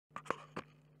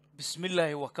بسم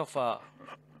الله وكفى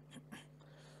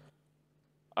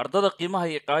ardada qiimaha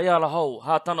iyo qaayaalahow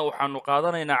haatana waxaanu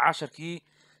qaadanaynaa casharkii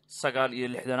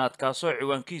 9 kaasoo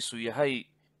ciwaankiisu yahay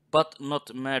but not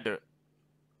matter.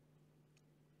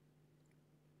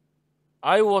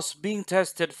 I was being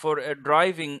tested for a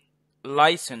driving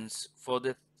license for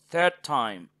the third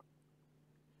time.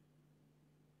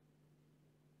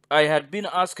 I had been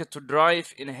asked to drive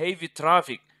in heavy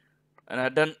traffic and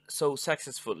had done so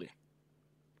successfully.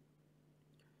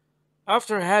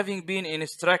 After having been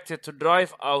instructed to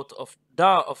drive out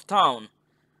of town,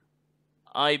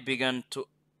 I began to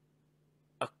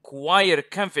acquire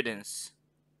confidence,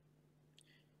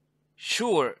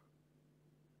 sure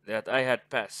that I had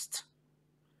passed.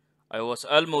 I was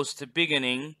almost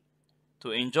beginning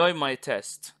to enjoy my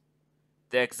test.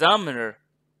 The examiner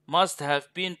must have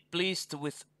been pleased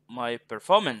with my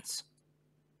performance,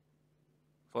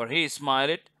 for he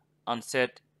smiled and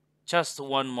said, "Just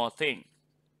one more thing.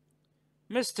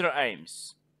 Mr. Ames,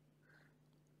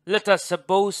 let us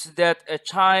suppose that a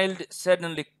child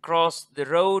suddenly crossed the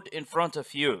road in front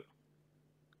of you.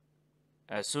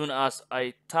 As soon as I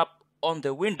tap on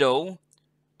the window,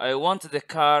 I want the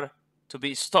car to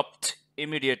be stopped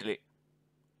immediately.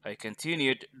 I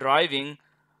continued driving,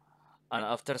 and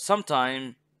after some time,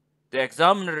 the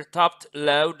examiner tapped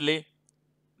loudly.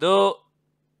 Though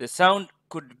the sound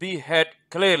could be heard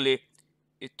clearly,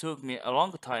 it took me a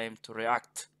long time to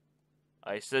react.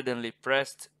 I suddenly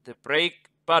pressed the brake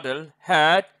pedal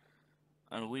hard,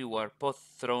 and we were both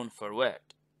thrown forward.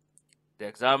 The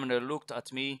examiner looked at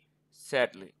me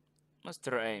sadly.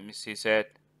 "Mr. Ames," he said,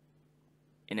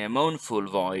 in a mournful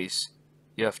voice,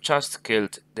 "you have just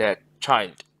killed that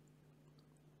child."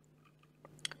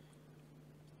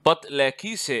 But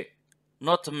laakiinse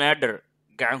not matter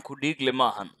gacan ku dhiigle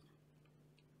maahan.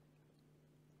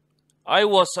 I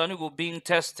was anigu being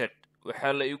tested.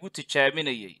 Waxaa la igu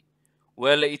tijaabinayay.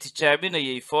 Waa la i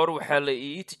tijaabinayay for waxaa la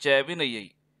ii tijaabinayay.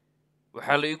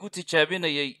 Waxaa la igu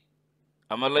tijaabinayay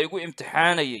ama la igu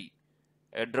imtixaanayay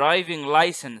a driving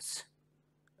license,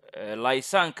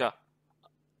 laysaanka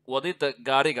wadida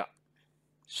gaariga,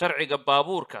 sharciga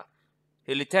baabuurka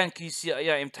helitaankiisii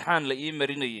ayaa imtixaan la ii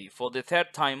marinayay for the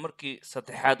third time markii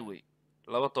saddexaad wey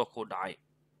laba too ku dhacay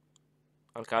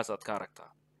halkaasaad ka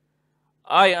aragtaa.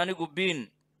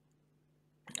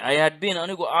 I had been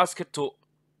anigu asked to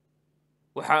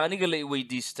waxaa aniga la i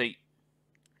weydiistay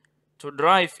to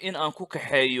drive in aan ku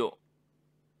kaxeeyo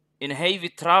in heavy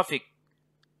traffic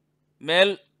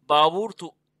meel baabuurtu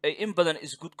ay in badan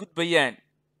isgudgudbayaan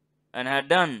and had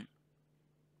done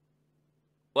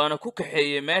waana ku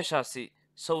kaxeeyey meeshaasi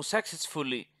so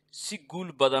successfully si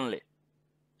guul badan leh.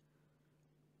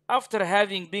 After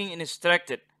having been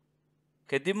instructed,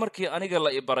 kadib markii aniga la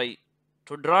i baray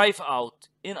to drive out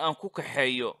in aan ku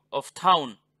kaxeeyo of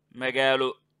town magaalo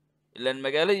ilaan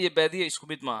magaalo iyo baadiya isku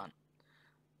mid maahan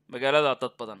magaalada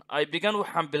dad badan. I began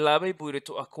waxaan bilaabay buu yidhi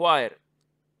to acquire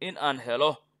in aan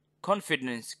helo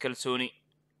confidence kalsooni,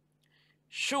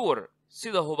 sure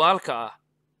sida hubaalka ah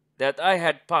that I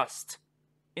had passed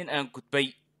in aan gudbay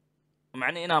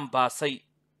macne inaan baasay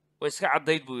way iska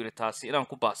caddayd buu yidhi taasi inaan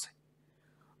ku baasay.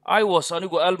 I was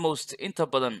anigu almost inta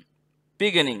badan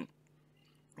beginning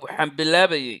waxaan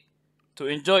bilaabayay to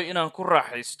enjoy inaan ku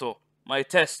raaxaysto my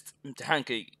test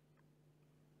imtixaankaygii.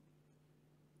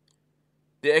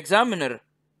 The examiner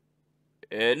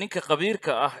ninka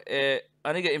khabiirka ah ee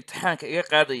aniga imtixaanka iga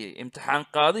qaadayay imtixaan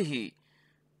qaadihii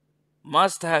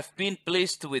must have been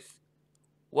pleased with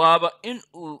waaba in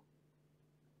uu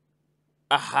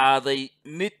ahaaday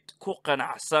mid ku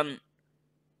qanacsan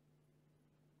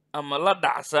ama la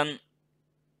dhacsan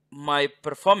my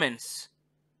performance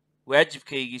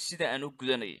waajibkaygii sida aan u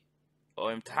gudanayay oo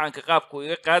imtixaanka qaabku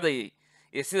iga qaadayay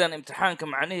iyo sidaan imtixaanka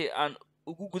macnihii aan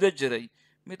ugu guda jiray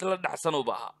mid la dhacsan u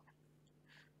baha.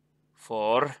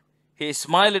 For he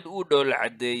smiled uu dhoola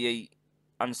caddeeyey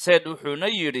and said wuxuuna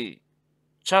yidhi,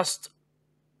 "Just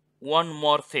one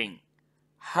more thing.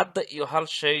 Hadda iyo hal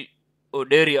shay oo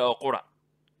dheeriya oo qura."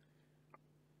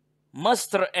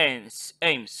 Mr.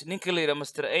 Ames ninka la yidha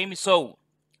Mr. Amesow,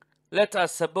 let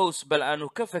us suppose bal aanu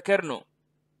ka fekerno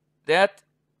that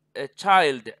a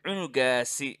child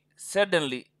cunugaasi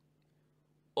suddenly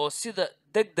oo sida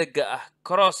degdega ah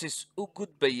crosses u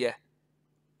gudbaya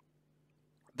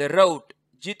the road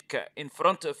jidka in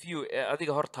front of you ee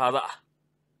adiga hortaada ah.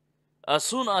 As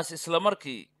soon as isla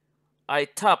markii I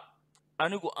tap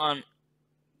anigu aan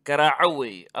garaaco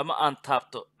weeye ama aan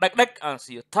taabto dhagdhag aan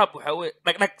siiyo tap waxaa weye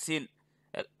dhagdhag siin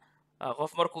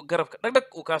qof markuu garabka dhagdhag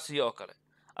uu kaa siiyo oo kale.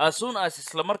 As soon as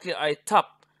isla markii I tap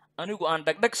anigu aan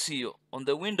dhagdhag siiyo on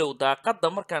the window daaqadda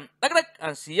markaan dhagdhag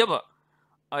aan siiyaba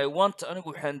I want anigu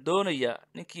waxaan doonayaa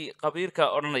ninkii qabiirka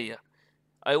oranaya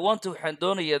I want waxaan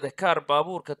doonayaa the car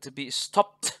baabuurka to be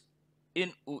stopped in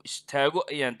uu istaago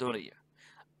ayaan doonayaa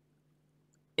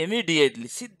immediately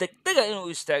si degdega inuu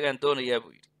istaagaan doonayaa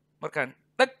buu yiri markaan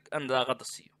dhag aan daaqada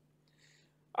siiyo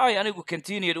I anigu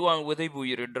continued waan waday buu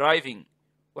yiri driving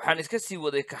waxaan iska sii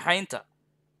waday kaxaynta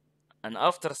and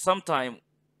after some time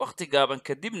waqti gaaban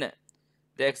kadibna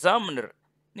the examiner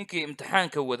ninkii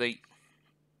imtixaanka waday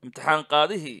imtixaan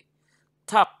qaadihii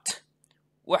tapped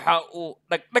waxa uu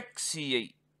dhagdhag siiyey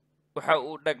waxa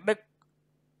uu dhagdhag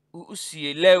u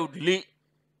siiyey loudly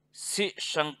si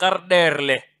shanqar dheer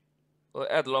leh oo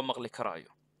aad loo maqli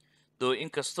karaayo though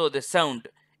inkastoo the sound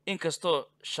inkastoo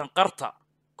shanqarta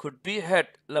could be heard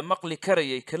la maqli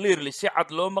karayay clearly si cad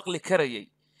loo maqli karayay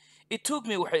it took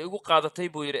me waxay igu qaadatay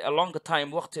buu yiri a long time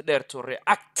waqti dheer to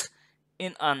react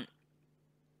in aan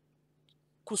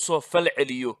ku soo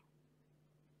falceliyo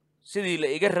sidii la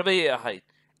iga rabay ahayd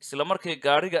isla markay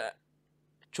gaariga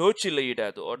jooji la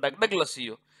yiraahdo oo dhagdhag la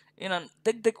siiyo inaan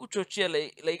degdeg u joojiyo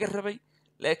la iga rabay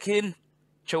laakiin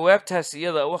jawaabtaas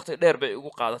iyada waqti dheer bay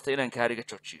igu qaadatay inaan gaariga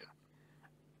joojiyo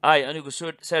ay anigu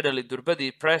suddenly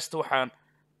durbadii pressed waxaan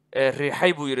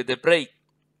riixay buu yiri the brake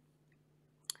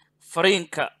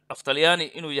fariinka aftalyaani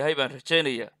inuu yahay baan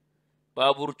rajaynayaa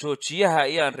baabuur joojiyaha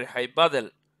ayaan riixay badel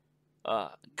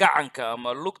gacanka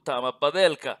ama lugta ama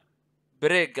badeelka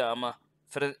breega ama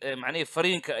macnaheedu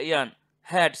fariinka ayaan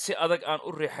had si adag aan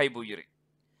u riixay buu yiri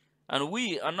and we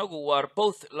anagu were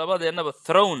both labadeenaba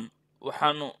thrown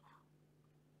waxaanu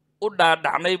u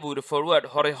dhaadhacnay buu yiri forward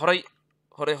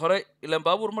hore ilaan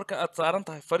baabuur marka aad saaran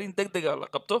tahay fariin degdeg ah la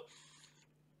qabto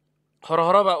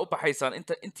hore baa u baxaysaan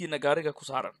intiina gaariga ku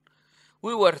saaran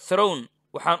we were thrown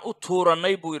waxaan u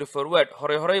tuuranay buu yiri forward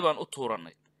hore baan u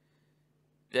tuuranay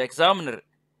the examiner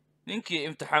ninkii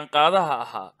imtixaan qaadaha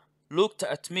ahaa looked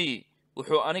at me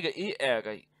wuxuu aniga ii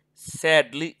eegay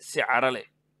sadly si carale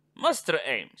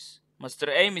Mr.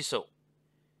 Amiso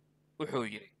wuxuu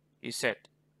yiri he said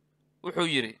wuxuu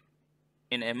yiri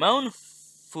in a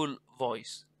mournful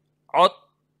voice cod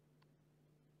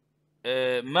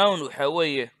mourn waxa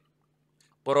weeye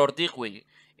baroordiiq weeye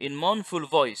in mournful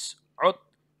voice cod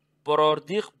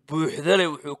baroordiiq buuxdale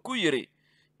wuxuu ku yiri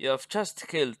you have just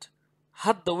killed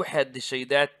hadda waxaad dishay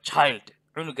that child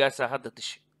cunugaasaa hadda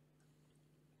dishay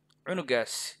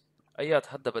cunugaas ayaad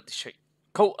haddaba dishay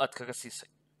kow aad kaga siisay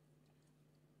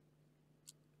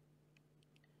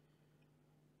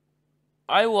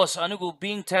I was anigu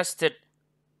being tested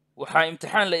waxaa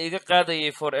imtixaan la iga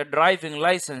qaadayay for a driving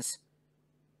license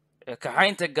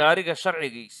kaxaynta gaariga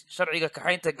sharciga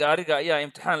kaxaynta gaariga ayaa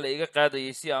imtixaan la iga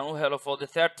qaadayay si aan u helo for the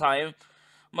third time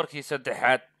markii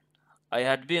saddexaad I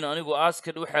had been anigu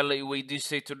asked waxa la i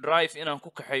weydiisay to drive inaan ku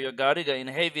kaxeeyo gaariga in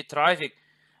heavy traffic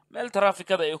meel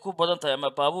trafficada ay ku badan tahay ama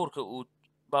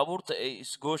baabuurta ay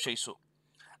isgooshayso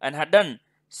and haddan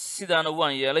sidaana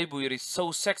waan yeelay buu yiri so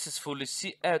successfully si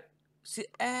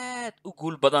aad u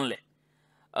guul badan leh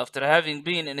after having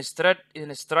been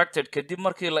instructed kadib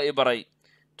markii la i baray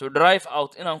to drive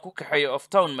out inaan ku kaxeeyo of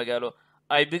town magaalo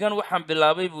I began waxaan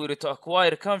bilaabay buu yiri to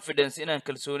acquire confidence inaan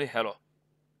kalsooni helo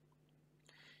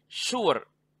sure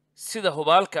sida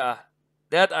hubaalka ah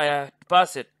that I had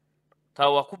passed taa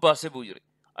waa ku baasay buu yiri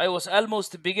I was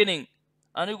almost beginning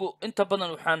anigu inta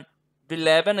badan waxaan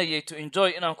bilaabanayay to enjoy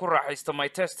inaan ku raaxaysto my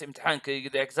test imtixaankayga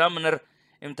the examiner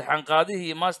imtixaan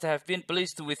qaadihii must have been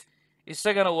pleased with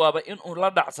isagana waaba inuu la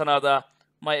dhacsanaada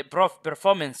my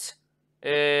performance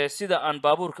sida aan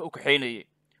baabuurka u kaxaynayay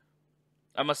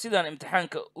ama sidaan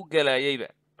imtixaanka u galayayba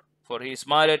for he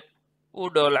smiled uu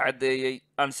dhoola cadeeyay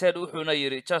and said wuxuuna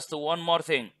yiri just one more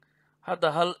thing hadda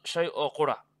hal shay oo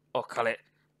qura oo kale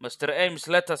Mr. Ames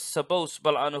let us suppose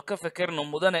bal aanu ka fikirno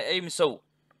mudane Amesow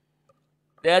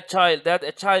that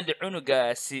a child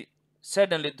cunugaasi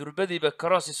suddenly durbadiiba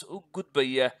crosses u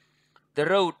gudbaya the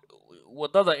road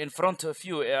wadada in front of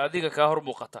you ee adiga ka hor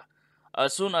muuqata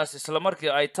as soon as isla markii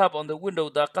I tap on the window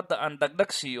daaqada aan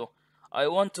dhagdhag siiyo I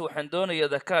want to waxaan doonayaa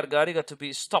the car gaariga to be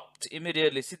stopped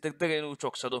immediately si degdeg inuu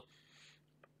joogsado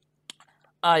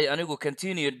I anigu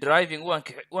continued driving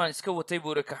waan iska watay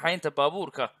buuri kaxaynta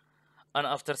baabuurka and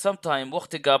after some time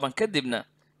waqti gaaban kadibna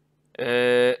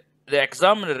the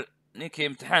examiner ninkii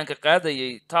imtixaanka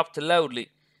qaadayay tapped loudly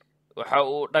waxa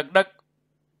uu dhagdhag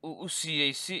u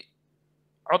siiyey si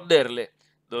cod dheer leh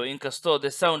though inkastoo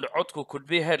the sound codku could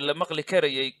be heard la maqli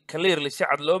karayay clearly si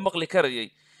cad loo maqli karayay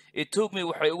it took me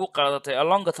waxay ugu qaadatay a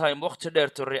long time waqti dheer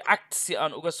to react si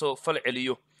aan uga soo fal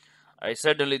celiyo I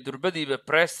suddenly durbadiiba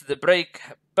pressed the brake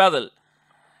pedal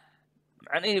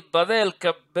macnihii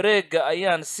badeelka breega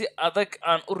ayaan si adag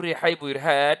aan u riixay buu yiri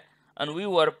had and we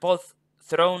were both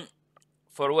thrown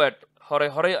forward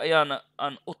hore ayaan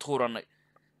aan u tuuranay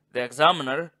the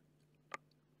examiner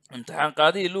imtixaan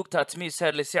qaadihii looked at me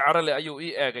sadly si carale ayuu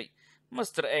ii eegay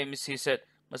Mr. Ames he said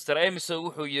Mr. Ames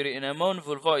wuxuu yiri in a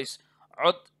mournful voice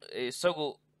cod isagu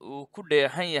uu ku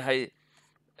dheehan yahay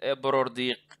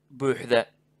baroordiiq buuxda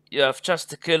you have just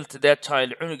killed that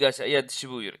child cunugaas ayaa dishay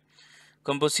buu yiri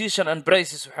composition and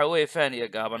braces waxa weeye faan iyo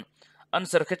gaaban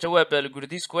answer ka jawaab baa lagu yiri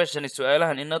this question is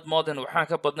su'aalahan in not more than waxaan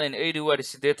ka badnayn 80 word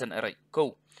 80 eray kow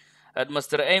at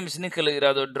Mr. Ames ninka la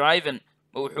yiraahdo driving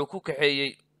ma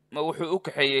wuxuu u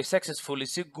kaxeeyay successfully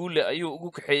si guul leh ayuu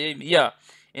ugu kaxeeyay miyaa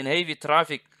in heavy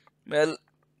traffic meel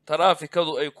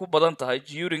taraafikadu ay ku badan tahay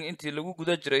during intii lagu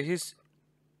guda jiray his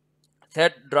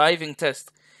third driving test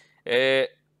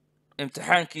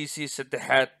imtixaankiisii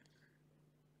saddexaad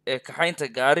ee kaxaynta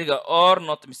gaariga or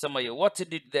not misamaya what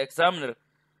did the examiner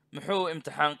muxuu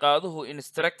imtixaan qaaduhu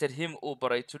instructed him uu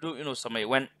baray to do inuu sameeyo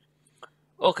when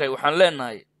okay waxaan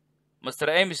leenahay Mr.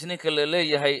 Ames ninka la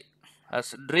leeyahay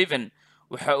has driven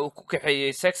waxa uu ku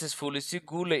kaxeeyay successfully si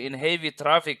guul in heavy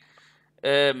traffic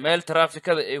meel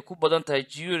trafficada ay ku badan tahay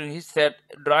during his third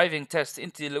driving test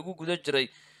intii lagu guda jiray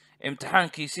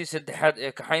imtixaankiisii saddexaad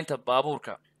ee kaxaynta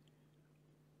baabuurka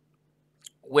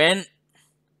when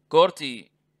goortii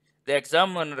the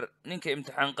examiner ninka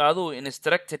imtixaan qaaduhu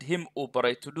instructed him uu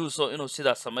baray to do so inuu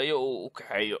sidaas sameeyo oo u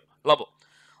kaxeeyo labo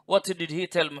what did he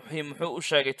tell him muxuu u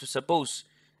sheegay to suppose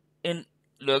in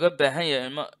looga baahan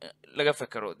yahay laga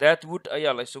fakaro that would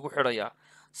ayaa la isugu xirayaa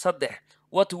saddex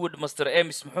what would Mr.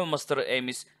 Ames muxuu Mr.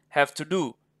 Ames have to do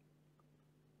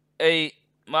ay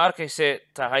ma arkayse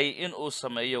tahay in uu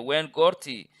sameeyo when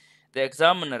goortii the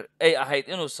examiner ay ahayd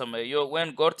inuu sameeyo when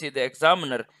goortii the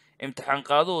examiner imtixaan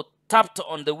qaaduhu tapped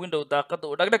on the window daaqada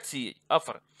uu dhagdhag siiyey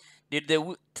afar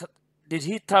did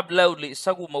he tap loudly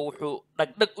isagu ma wuxuu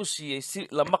dhagdhag u siiyey si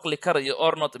la maqli karayo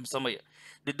or not misamaya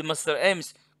did Mr.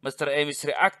 Ames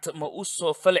react ma u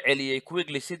soo fal celiyay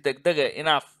quickly si degdega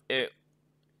enough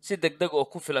si degdeg oo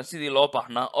ku filan sidii loo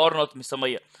baahnaa or not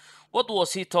misamaya what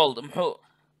was he told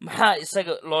maxaa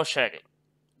isaga loo sheegay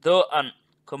though an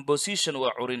composition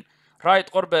waa curin right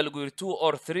qor baa lagu yiri 2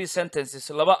 or 3 sentences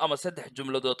laba ama saddex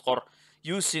jumladood qor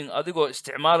using adigoo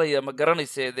isticmaalaya ma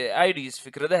garanaysa the ideas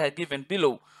fikradaha given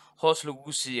below hoos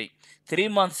lagu siiyay 3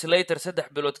 months later saddex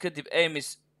bilood kadib Ames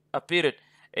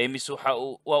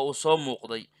waa uu soo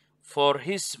muuqday for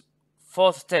his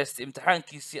fourth test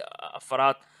imtixaankiisii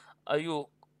afraad ayuu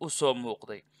u soo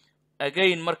muuqday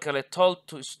again mar kale told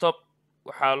to stop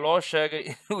waxaa loo sheegay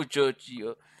inuu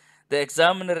joojiyo the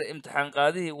examiner imtixaan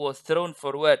qaadihii was thrown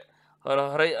forward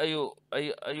horey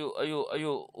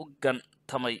ayuu u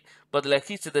gantamay but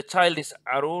laakiinse the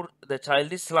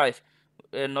child's life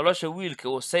nolosha wiilka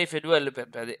was saved waa la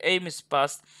badbaaday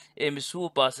Ames wuu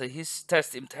baasay his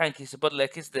test imtixaankiisa but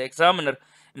laakiinse the examiner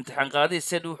imtixaan qaadihii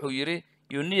said wuxuu yiri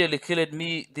you nearly killed me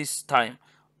this time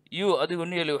you adigu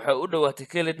nearly waxa u dhawaatay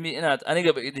killed me inaad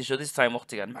anigaba idisho this time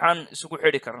waqtigan maxaan isugu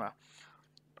xiri karnaa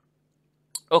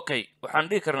okay waxaan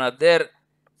dhihi karnaa there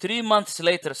 3 months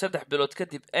later saddex bilood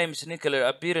kadib Ames ninka la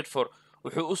appeared for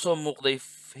wuxuu u soo muuqday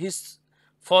his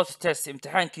fourth test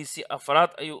imtixaankiisii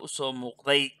afraad ayuu u soo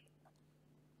muuqday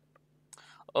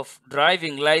of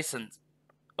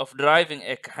driving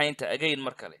ee kaxaynta again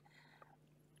mar kale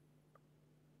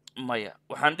maya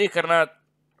waxaan dhihi karnaa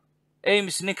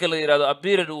Ames ninka la yiraahdo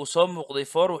appeared uu soo muuqday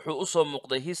for wuxuu u soo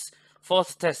muuqday his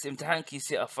fourth test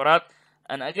imtixaankiisii afraad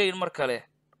and again mar kale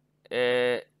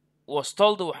was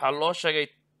told waxaa loo sheegay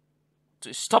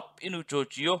to stop inuu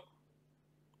joojiyo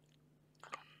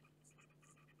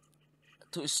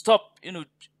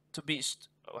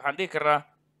waxaan dhihi karnaa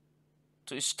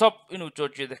to stop inuu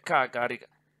joojiyo gaariga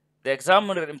the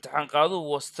examiner imtixaan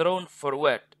qaaduhu was thrown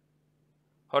forward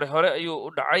hore ayuu u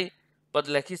dhacay but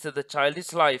laakiinse the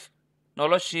child's life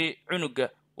noloshii cunuga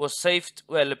was saved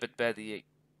waa la badbaadiyey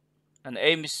and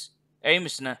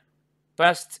Amesna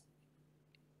passed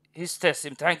his test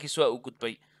imtixaankiisa waa u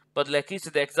gudbay but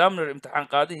laakiinse the examiner imtixaan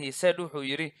qaadihii said wuxuu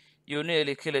yiri you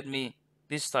nearly killed me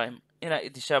this time inaa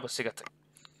idishaaba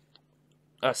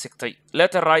sigtay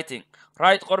letter writing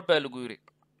right qor baa lagu yiri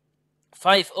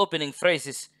 5 opening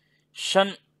phrases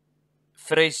 5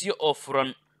 phrasyo oo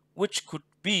furan which could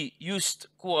be used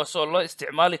kuwaasoo loo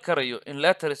isticmaali karayo in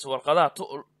letters warqadaha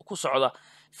ku socda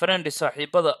friend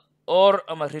saaxiibada or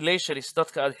ama relations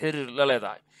dadka aad xiriir la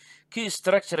leedahay key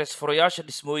structures furayaasha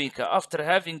dhismooyinka after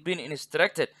having been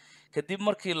instructed kadib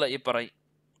markii la ibaray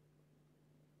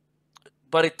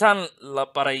baritaan la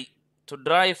baray to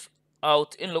drive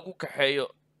out in lagu kaxeeyo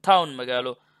town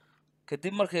magaalo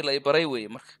kadib markii la ibaray weeye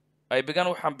marka ay began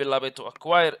waxaan bilaabay to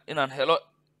acquire inaan helo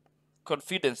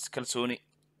confidence kalsooni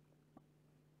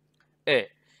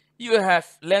You have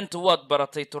learned to what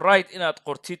baratay to write inaad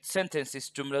qortid sentences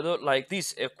jumlado like this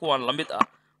ee kuwan la mid ah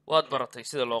waad baratay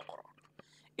sida loo qoro.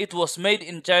 It was made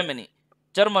in Germany.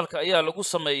 Jarmalka ayaa lagu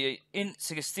sameeyay in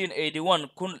 1681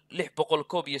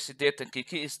 1681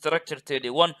 kii structure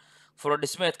 31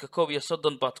 furodhismeedka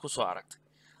 31 baad ku soo aragtay.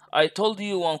 I told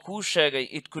you waan kuu sheegay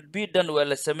it could be done waa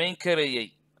la samayn karayay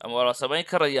ama waa la samayn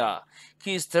karayaa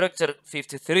kii structure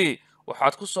 53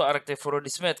 waxaad ku soo aragtay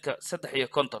furodhismeedka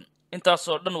 53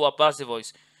 intaasoo dhan waa passive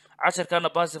voice. casharkana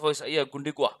passive voice ayaa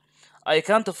gundhig u ah. I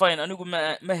can't find anigu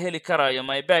ma heli karaayo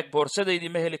my bag boorsadeydii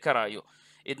ma heli karaayo.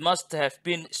 It must have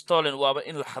been stolen waaba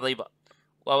in la xadayba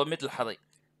waaba mid la xaday.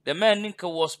 The man ninka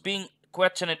was being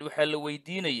questioned waxaa la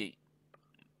weydiinayay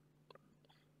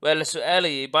waa la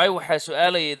su'aalayay by waxaa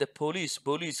su'aalayay the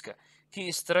booliiska kii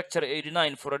structure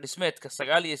 89 furodhismeedka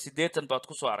 89 baad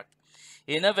ku soo aragtay.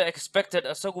 He never expected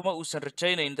asagu ma uusan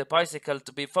rajaynayn the bicycle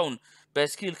to be found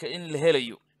baaskiilka in la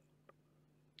helayo.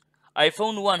 I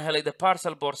found one helay the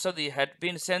parcel boorsadii had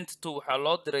been sent to waxaa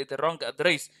loo diray the wrong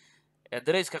address.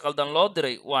 Addresska qaldan loo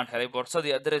diray waan helay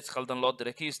boorsadii address qaldan loo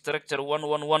diray kii structure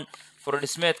 111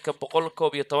 furodhismeedka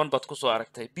 111 baad ku soo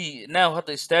aragtay. B now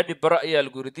hadda study baro ayaa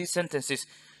lagu yiri these sentences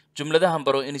jumladahan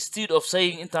baro instead of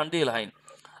saying intaan dhihi lahayn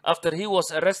after he was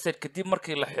arrested kadib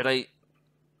markii la xiray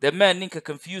the man ninka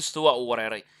confused waa uu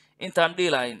wareeray intaan dhihi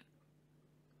lahayn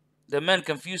the man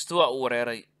confused waa uu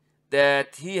wareeray that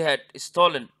he had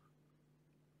stolen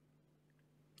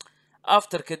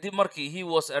after kadib markii he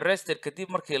was arrested kadib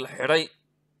markii la xiray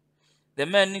the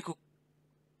man ninku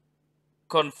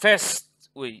confessed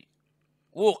way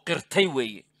wuu qirtay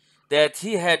way that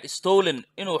he had stolen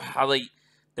inuu xaday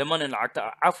the money lacagta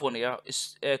cafwan ya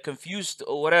confused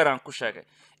oo wareeraan ku sheegay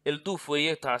ilduuf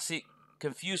weeye taasi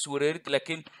confused wareerid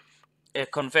laakiin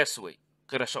confess way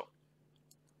qirasho.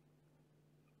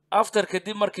 After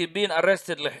kadib markii being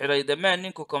arrested la xiray the man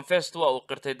ninku confessed waa uu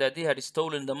qirtay that he had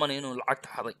stolen the money inuu lacagta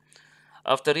xaday.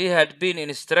 After he had been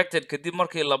instructed kadib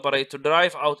markii la baray to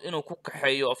drive out inuu ku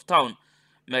kaxeeyo of town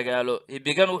magaalo he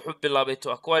began wuxuu bilaabay to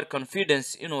acquire confidence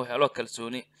inuu helo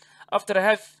kalsooni.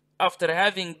 After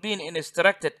having been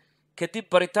instructed kadib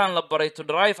baritaan la baray to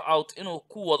drive out inuu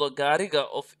ku wado gaariga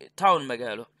of town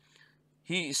magaalo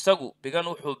he isagu began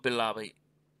wuxuu bilaabay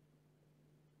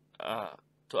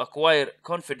to acquire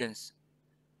confidence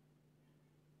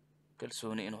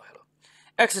kalsooni inuu helo.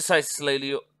 Exercises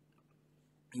layliyo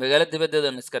magaalo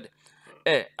dibadeedan iska dhig.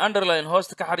 Underline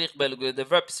hoosta ka xariiq baa lagu the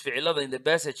verbs ficilada in the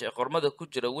passage ee qormada ku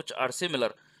jira which are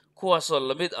similar kuwaasoo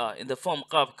la mid ah in the form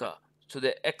qaabka to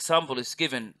the example is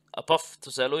given above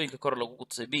tusaalooyinka kor lagu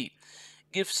qudusay. B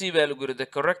give C baa lagu the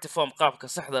correct form qaabka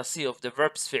saxda C of the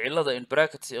verbs ficilada in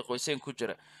brackets ee qoyseen ku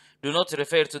jira. Do not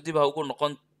refer to dib ha ugu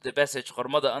noqon the passage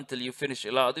qormada until you finish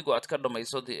ilaa adigu aad ka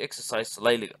dhamayso the exercise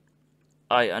layliga.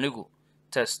 I anigu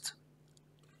test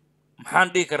maxaan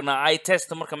dhihi karnaa I test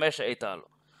marka meesha ay taalo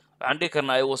waxaan dhihi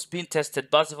karnaa I was being tested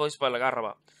passive voice baa laga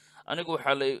rabaa anigu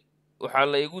waxaa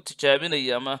la igu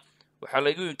tijaabinaya ama waxaa la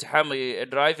igu imtixaamayay a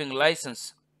driving license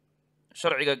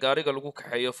sharciga gaariga lagu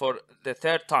kaxeeyo for the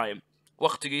third time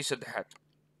waqtigii saddexaad.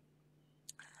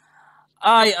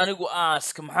 I anigu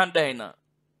ask maxaan dhahaynaa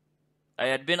I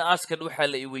had been asked waxaa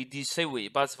la i weydiisay wey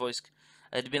passive voice.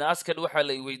 I had been asked waxaa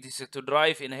la i weydiisay to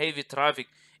drive in heavy traffic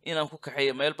inaan ku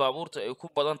kaxeeyo meel baabuurta ay ku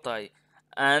badan tahay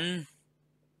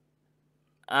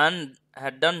and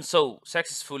had done so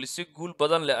successfully si guul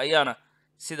badan leh ayaana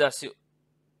sidaasi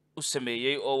u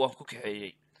sameeyay oo waan ku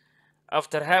kaxeeyay.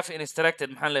 After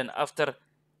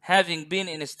having been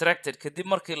instructed kadib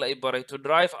markii la i baray to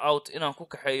drive out inaan ku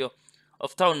kaxeeyo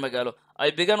of town magaalo I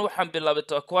began waxaan bilaabay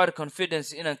to acquire confidence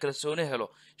inaan kalsooni helo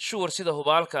sure sida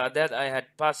hubaalka that I had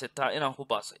passed taa inaan ku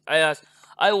baasay.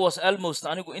 I was almost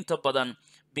anigu inta badan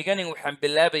beginning waxaan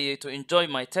bilaabayay to enjoy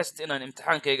my test inaan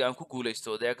imtixaankayga aan ku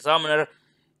guulaysto. The examiner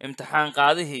imtixaan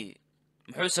qaadihii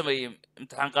muxuu sameeyay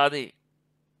imtixaan qaadihii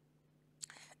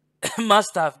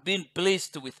must have been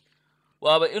pleased with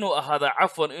waaba inuu ahaada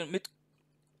cafwan mid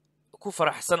ku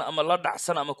faraxsan ama la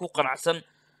dhacsan ama ku qanacsan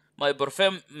my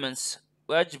performance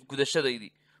waajib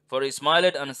gudashadaydii. For he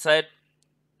smiled and said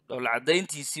dhoola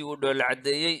cadayntiisii uu dhoola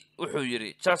cadeeyay wuxuu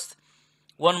yiri just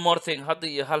one more thing hadda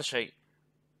iyo hal shay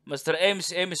Mr.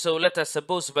 Amy so let us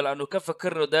suppose bal aanu ka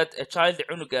fakirno that a child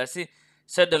cunugaasi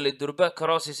suddenly durba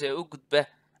crosses ee u gudba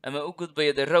ama u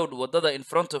gudbaya the road wadada in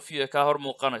front of you ka hor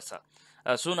muuqanaysa.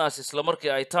 As soon as isla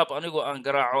markii ay tap anigu aan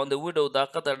garaaco on the window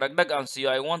daaqada dhagdhag aan siiyo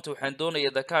I want waxaan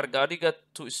doonaya the car gaariga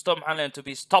to stop maxaan to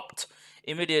be stopped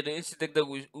immediately in si degdeg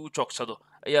u joogsado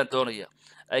ayaan doonaya.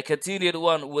 I continued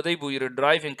waan waday buu yiri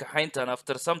driving kaxayntan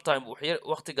after some time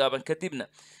waqti gaaban kadibna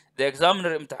the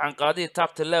examiner imtixaan qaadii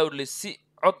tapped loudly si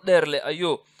cod dheer leh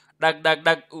ayuu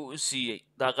dhag uu siiyay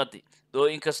daaqadii though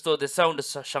inkastoo the sound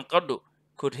shanqadhu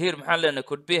could hear maxaan leenahay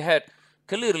could be heard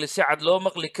clearly si cad loo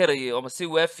maqli karayay ama si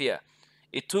waafiya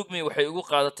it took me waxay ugu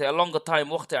qaadatay a long time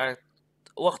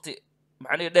waqti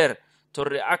macnii dheer to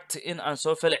react in aan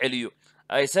soo fal celiyo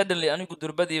I suddenly anigu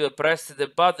durbadiiba pressed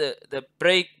the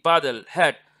brake paddle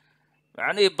head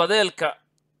macnii badeelka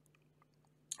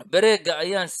bareega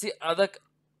ayaan si adag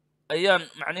ayaan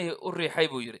macnihii u riixay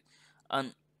buu yiri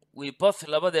and we both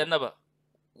labadeennaba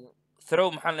throw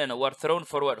maxaan leenahay were thrown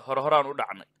forward horaan u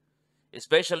dhacnay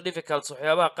special difficult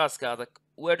waxyaabaha qaaska adag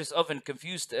word is often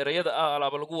confused erayada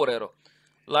alaaba lagu wareero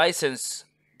license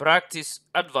practice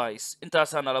advice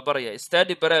intaasaan nala baraya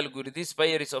study baraa lagu yiri these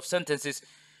pairs of sentences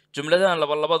jumladahan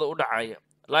labada u dhacaya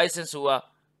license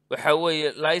waxa weeye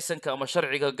license ama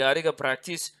sharciga gaariga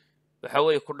practice waxa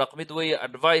weeye ku dhaqmid weeye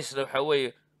advice waxa weeye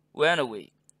waana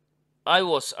weeye I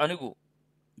was anigu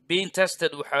being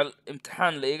tested waxaa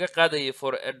imtixaan la iga qaadayay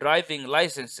for a driving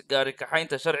license gaari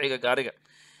kaxaynta sharciga gaariga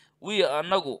we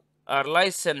anagu are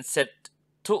licensed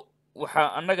to waxa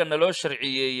anaga naloo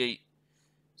sharciyeeyay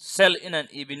sell inaan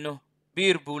iibino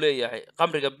beer buu leeyahay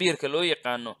qamriga beerka loo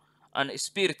yaqaano and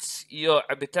spirits iyo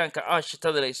cabitaanka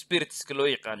aashitada leh spiritska loo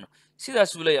yaqaano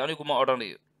sidaas uu leeyahay anigu ma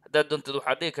odhanayo haddaad doontid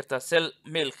waxaad dhihi kartaa sell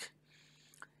milk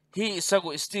he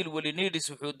isagu still weli needs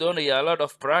wuxuu doonayaa a lot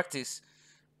of practice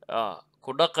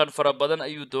ku dhaqan fara badan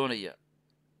ayuu doonayaa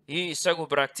he isagu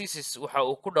practices waxa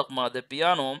uu ku dhaqmaa the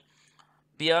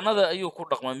pianada ayuu ku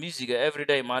dhaqmaa musiga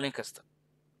everyday maalin kasta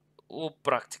uu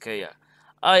practiceeyaa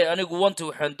I anigu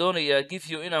waxaan doonayaa give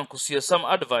you inaan ku siiyo some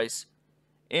advice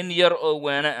in yar oo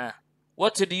waana ah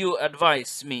what do you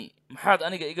advise me maxaad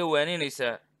aniga igu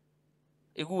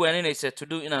waaninaysaa to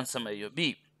do inaan sameeyo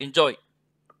b enjoy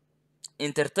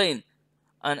entertain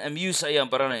and amuse ayaan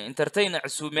baranaya entertain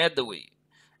casuumaadda wey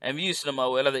amuse na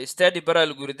maaweelada study baraa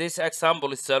lagu yiri this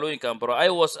example isaalooyinkaan baro I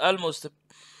was almost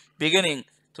beginning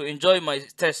to enjoy my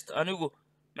test anigu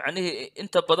macnihii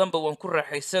inta badanba waan ku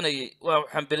raaxaysanayay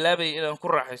waxaan bilaabayay inaan ku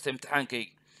raaxaysto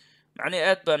imtixaankayga macnihii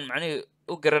aad baan macnihii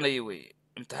u garanayay wey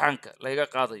imtixaanka laga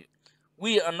qaadayo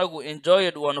we anagu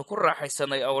enjoyed waanu ku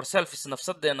raaxaysanay ourselves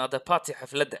nafsadeena the party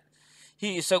xafladda he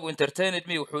isagu entertained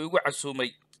me wuxuu igu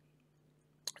casuumay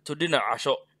to dinner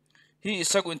casho he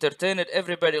isagu entertained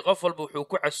everybody qof walba wuxuu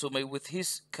ku casuumay with his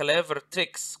clever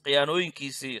tricks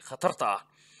khiyaanooyinkiisii khatarta ah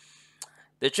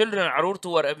the children caruurtu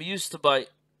were amused by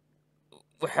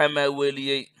waxaa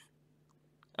maaweeliyey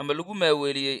ama lagu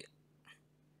maaweeliyey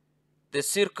the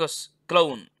circus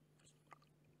clown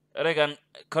eragan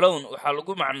clown waxaa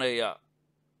lagu macneeyaa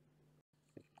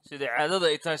sida caadada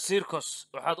ay tahay circus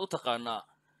waxaad u taqaanaa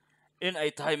in ay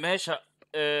tahay meesha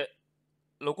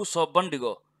lagu soo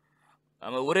bandhigo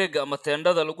ama wareega ama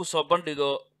teendhada lagu soo bandhigo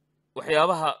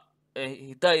waxyaabaha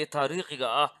hidaaya taariikhiga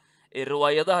ah ee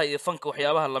riwaayadaha iyo fanka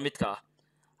waxyaabaha la midka ah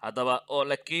haddaba oo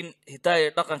laakiin hidaaya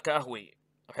dhaqanka ah weeye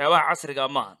waxyaabaha casriga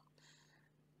maahan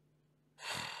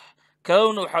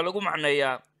clown waxaa lagu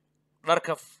macneeyaa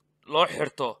dharka loo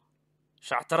xirto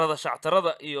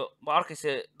shactarada iyo ma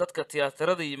arkaysa dadka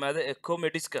tiyaatarada yimaada ee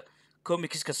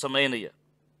comicska sameynaya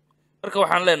marka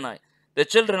waxaan leenahay the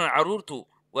children caruurtu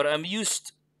were amused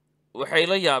waxay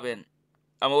la yaabeen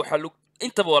ama waxa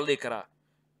intaba waa la dhihi karaa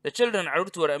the children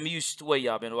caruurtu were amused way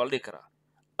yaabeen waa la dhihi karaa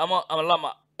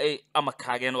ama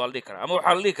kaageen waa la dhihi karaa ama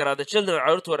waxaa la dhihi karaa the children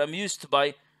caruurtu were amused by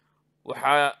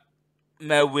waxaa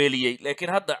maaweeliyey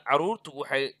laakiin hadda caruurtu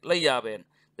waxay la yaabeen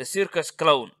the circus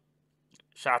clown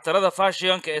shactarada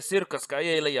fashionka ee circuska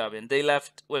ayay la yaabeen they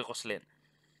laughed way qosleen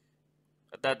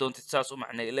haddaad doontid saas u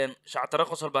macnay ileen shactaro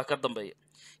qosol baa ka dambeeya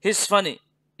his funny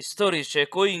story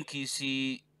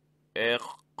sheekooyinkiisii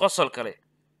qosol kale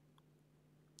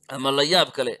ama la yaab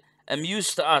kale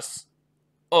amused us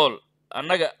all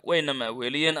annaga wayna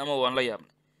maaweeliyeen ama waan la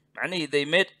yaabnay macnihii they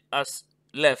made us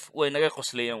laugh way naga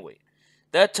qosleeyeen way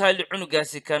that child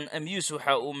cunugaasi kan amuse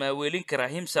waxa uu maaweelin karaa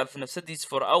himself nafsadiis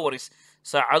for hours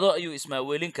saacado ayuu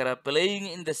ismaaweelin karaa playing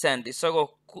in the sand isagoo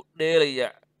ku dheelaya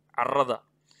carrada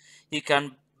he can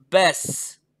pass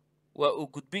waa uu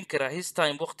gudbin karaa his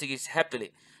time waqtigiis happily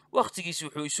waqtigiis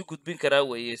wuxuu isu gudbin karaa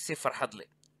weeye si farxad leh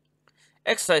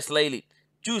exercise layli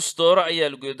choose dooro ayaa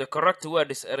lagu yidhi the correct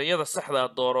words erayada saxda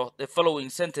dooro the following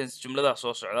sentence jumladaha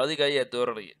soo socda adiga ayaa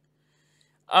dooranaya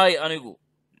I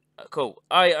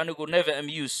anigu never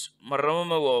amuse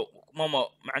marnaba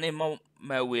ma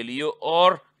maaweeliyo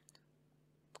or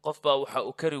qof baa waxa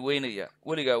uu kari weynaya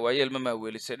weligaa waayeel ma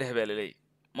maaweelisay dheh baa laleeyahy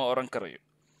ma oran karayo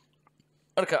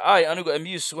marka anigu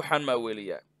amuse waxaan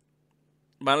maaweeliyaa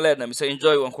baan leenahay mise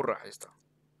enjoy waan ku raaxaystaa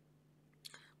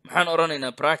maxaan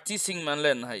oranaynaa practicing maan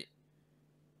leenahay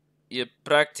iyo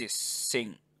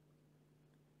practicing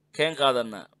keen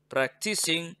qaadanaa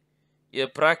practicing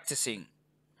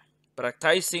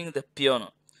practicing the piano.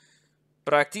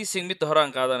 Practicing mid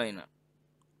horaan qaadanayna.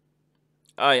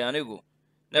 I anigu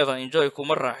never enjoy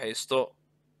kuma raaxaysto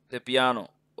the piano.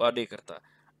 Waa dhigi kartaa.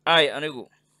 I anigu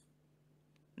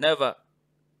never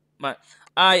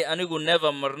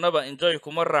marnaba enjoy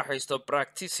kuma raaxaysto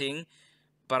practicing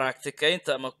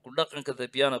practicaynta ama ku dhaqanka the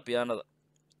pianada.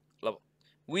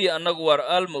 We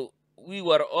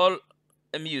were all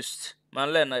amused. Maan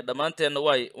leenahay dhammaanteena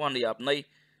waan yaabnay.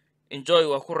 Enjoy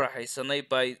waa ku raaxaysanay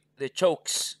by the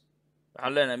jokes.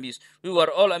 Waxaan leenahay amused. We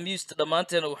were all amused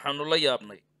dhammaanteena waxaanu la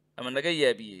yaabnay ama naga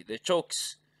yaabiyey the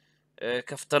jokes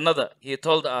kaftanada he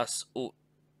told us uu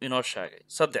inoo sheegay.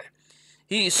 3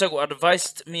 he isagu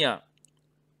advised Mia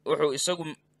wuxuu isagu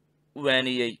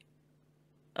waaniyey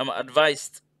ama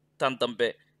advised tan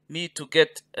dambe me to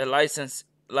get a license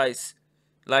maxaan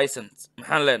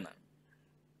leenahay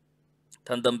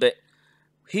tan dambe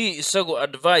he isagu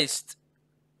advised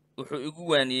wuxuu igu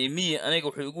waaniyey me aniga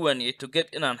wuxuu igu waaniyey to get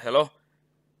inaan helo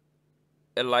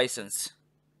a license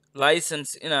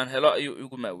inaan helo ayuu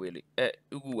igu maaweelay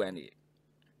igu waaniyey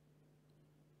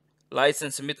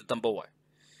license mid dambe waay.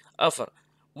 4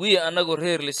 we anagu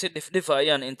rarely si dhifdhifa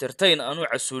ayaan entertain aanu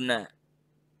casuunaa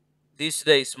these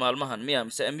days maalmahan miya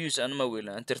mise amuse aan ma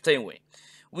weelaa entertain way.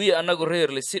 We anagu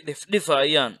rarely si dhifdhifa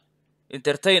ayaan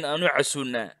entertain aanu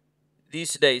casuunaa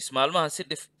these days maalmahan si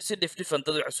dhifdhifan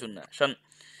dad u casuunaa. 5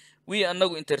 we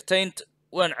anagu entertained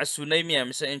waan casuunay miya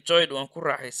mise enjoyed waan ku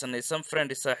raaxaysanay some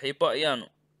friend saaxiibo ayaanu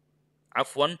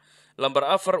cafwan. Number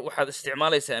 4 waxaad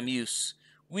isticmaalaysaa amuse.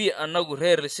 We anagu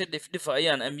rarely si dhifdhifa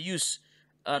ayaan amuse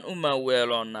aan u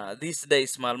maaweeloonaa these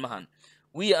days maalmahan.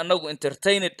 We anagu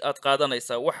entertained aad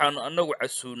qaadanaysaa waxaanu anagu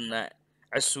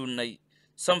casuunay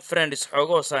some friends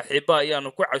xoogoo saaxiibo ayaanu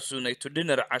ku casuunay to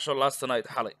dinner casho last night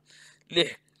xalay.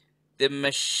 6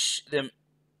 the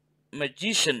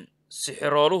magician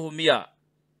sixirooluhu miya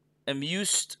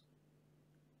amused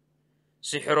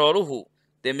sixirooluhu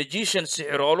the magician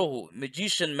sixirooluhu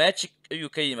magician magic ayuu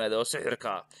ka yimaada oo sixirka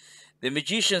ah. The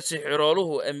magician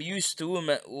sixirooluhu amused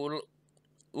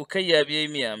uu ka yaabiyey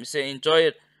miya mise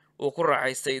enjoyed uu ku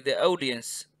raaxaystay the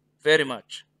audience very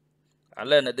much.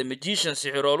 Alana the magician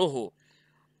sixirooluhu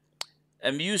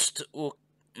amused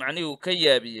macnihi uu ka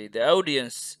yaabiyey the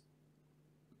audience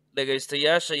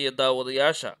dhagaystayaasha iyo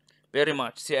daawadayaasha very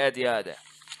much si aad iyo aad ah.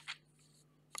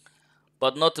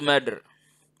 But not matter.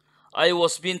 I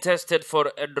was being tested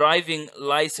for a driving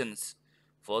license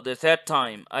for the 3rd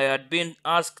time. I had been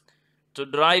asked to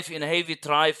drive in heavy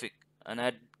traffic and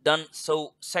had done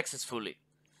so successfully.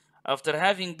 After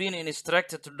having been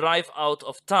instructed to drive out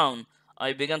of town,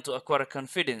 I began to acquire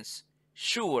confidence.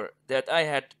 Sure that I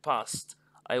had passed,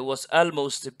 I was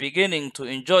almost beginning to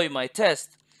enjoy my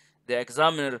test. The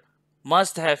examiner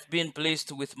must have been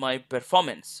pleased with my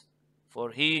performance,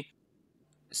 for he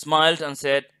smiled and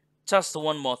said, "Just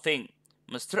one more thing,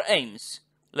 Mr. Ames.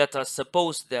 Let us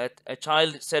suppose that a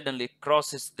child suddenly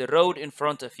crosses the road in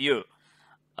front of you.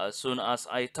 As soon as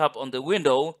I tap on the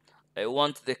window, I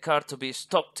want the car to be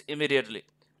stopped immediately."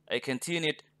 I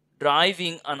continued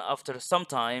driving, and after some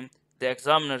time, the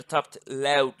examiner tapped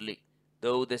loudly.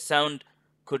 Though the sound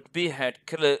could be heard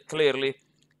clearly,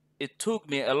 it took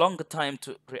me a long time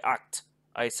to react.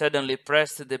 I suddenly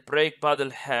pressed the brake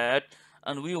pedal hard,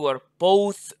 and we were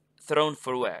both thrown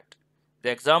forward.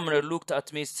 The examiner looked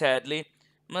at me sadly.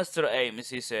 "Mr. Ames,"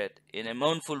 he said, in a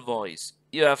mournful voice,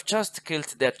 "you have just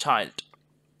killed that child."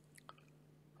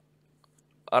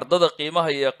 Ardada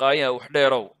qiimaha iyo qaayaha wax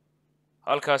dheerow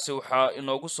halkaasi waxaa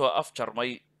inoogu soo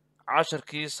afjarmay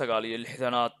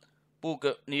 10-69aad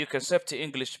buugga New Concept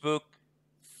English Book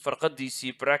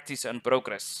farqadiisii Practice and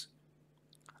Progress.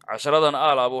 Casharadan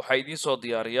aalaaba waxaa idiin soo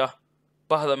diyaariya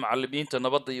bahda macallimiinta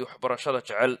nabadda iyo waxbarashada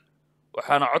jecel,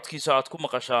 waxaana codkiisa aad ku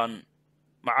maqashaan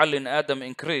macallin Adam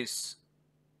Increase.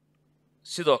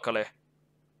 sidoo kale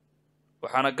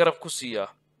waxaana garab ku siiya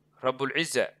Rabbul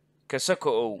Izza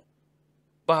kasako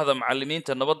bahda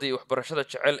macallimiinta nabadda iyo waxbarashada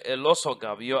jecel ee loo soo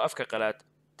gaabiyo afka qalaad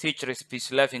Teachers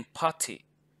Peace Loving Party.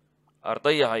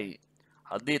 Ardayahay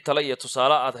haddii talo iyo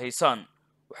tusaale aad haysaan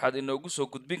waxaad inoogu soo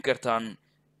gudbin kartaan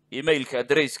emailka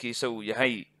adresskiisa uu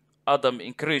yahay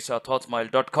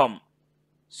adamincrease@hotmail.com.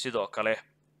 sidoo kale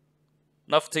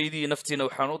naftiina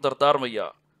waxaan u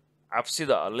dardaarmayaa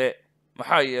cabsida alle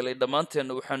maxaa yeelay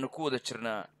dhammaanteena waxaanu ku wada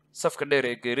jirnaa safka dheer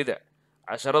ee geerida.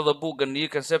 casharada buugga New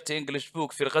Concept English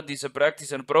Book firqadiisa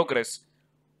Practice and Progress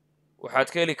waxaad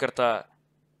ka heli kartaa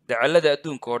dacallada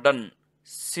adduunka oo dhan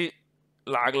si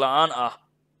lacag la'aan ah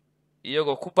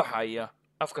iyagoo ku baxaya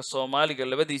afka Soomaaliga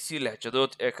labadiisii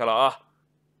lahjadood ee kala ah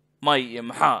may iyo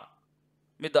maxaa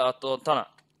midda aad doontana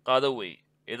qaado wey.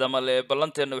 إذا ما اللي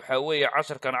بلنتين وحاوية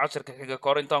عشر كان عشر كحيقة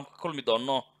كورنتان كل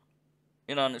مدونو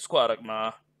إنان إسكو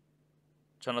أرقنا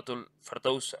جنة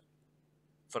الفردوس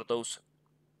فردوس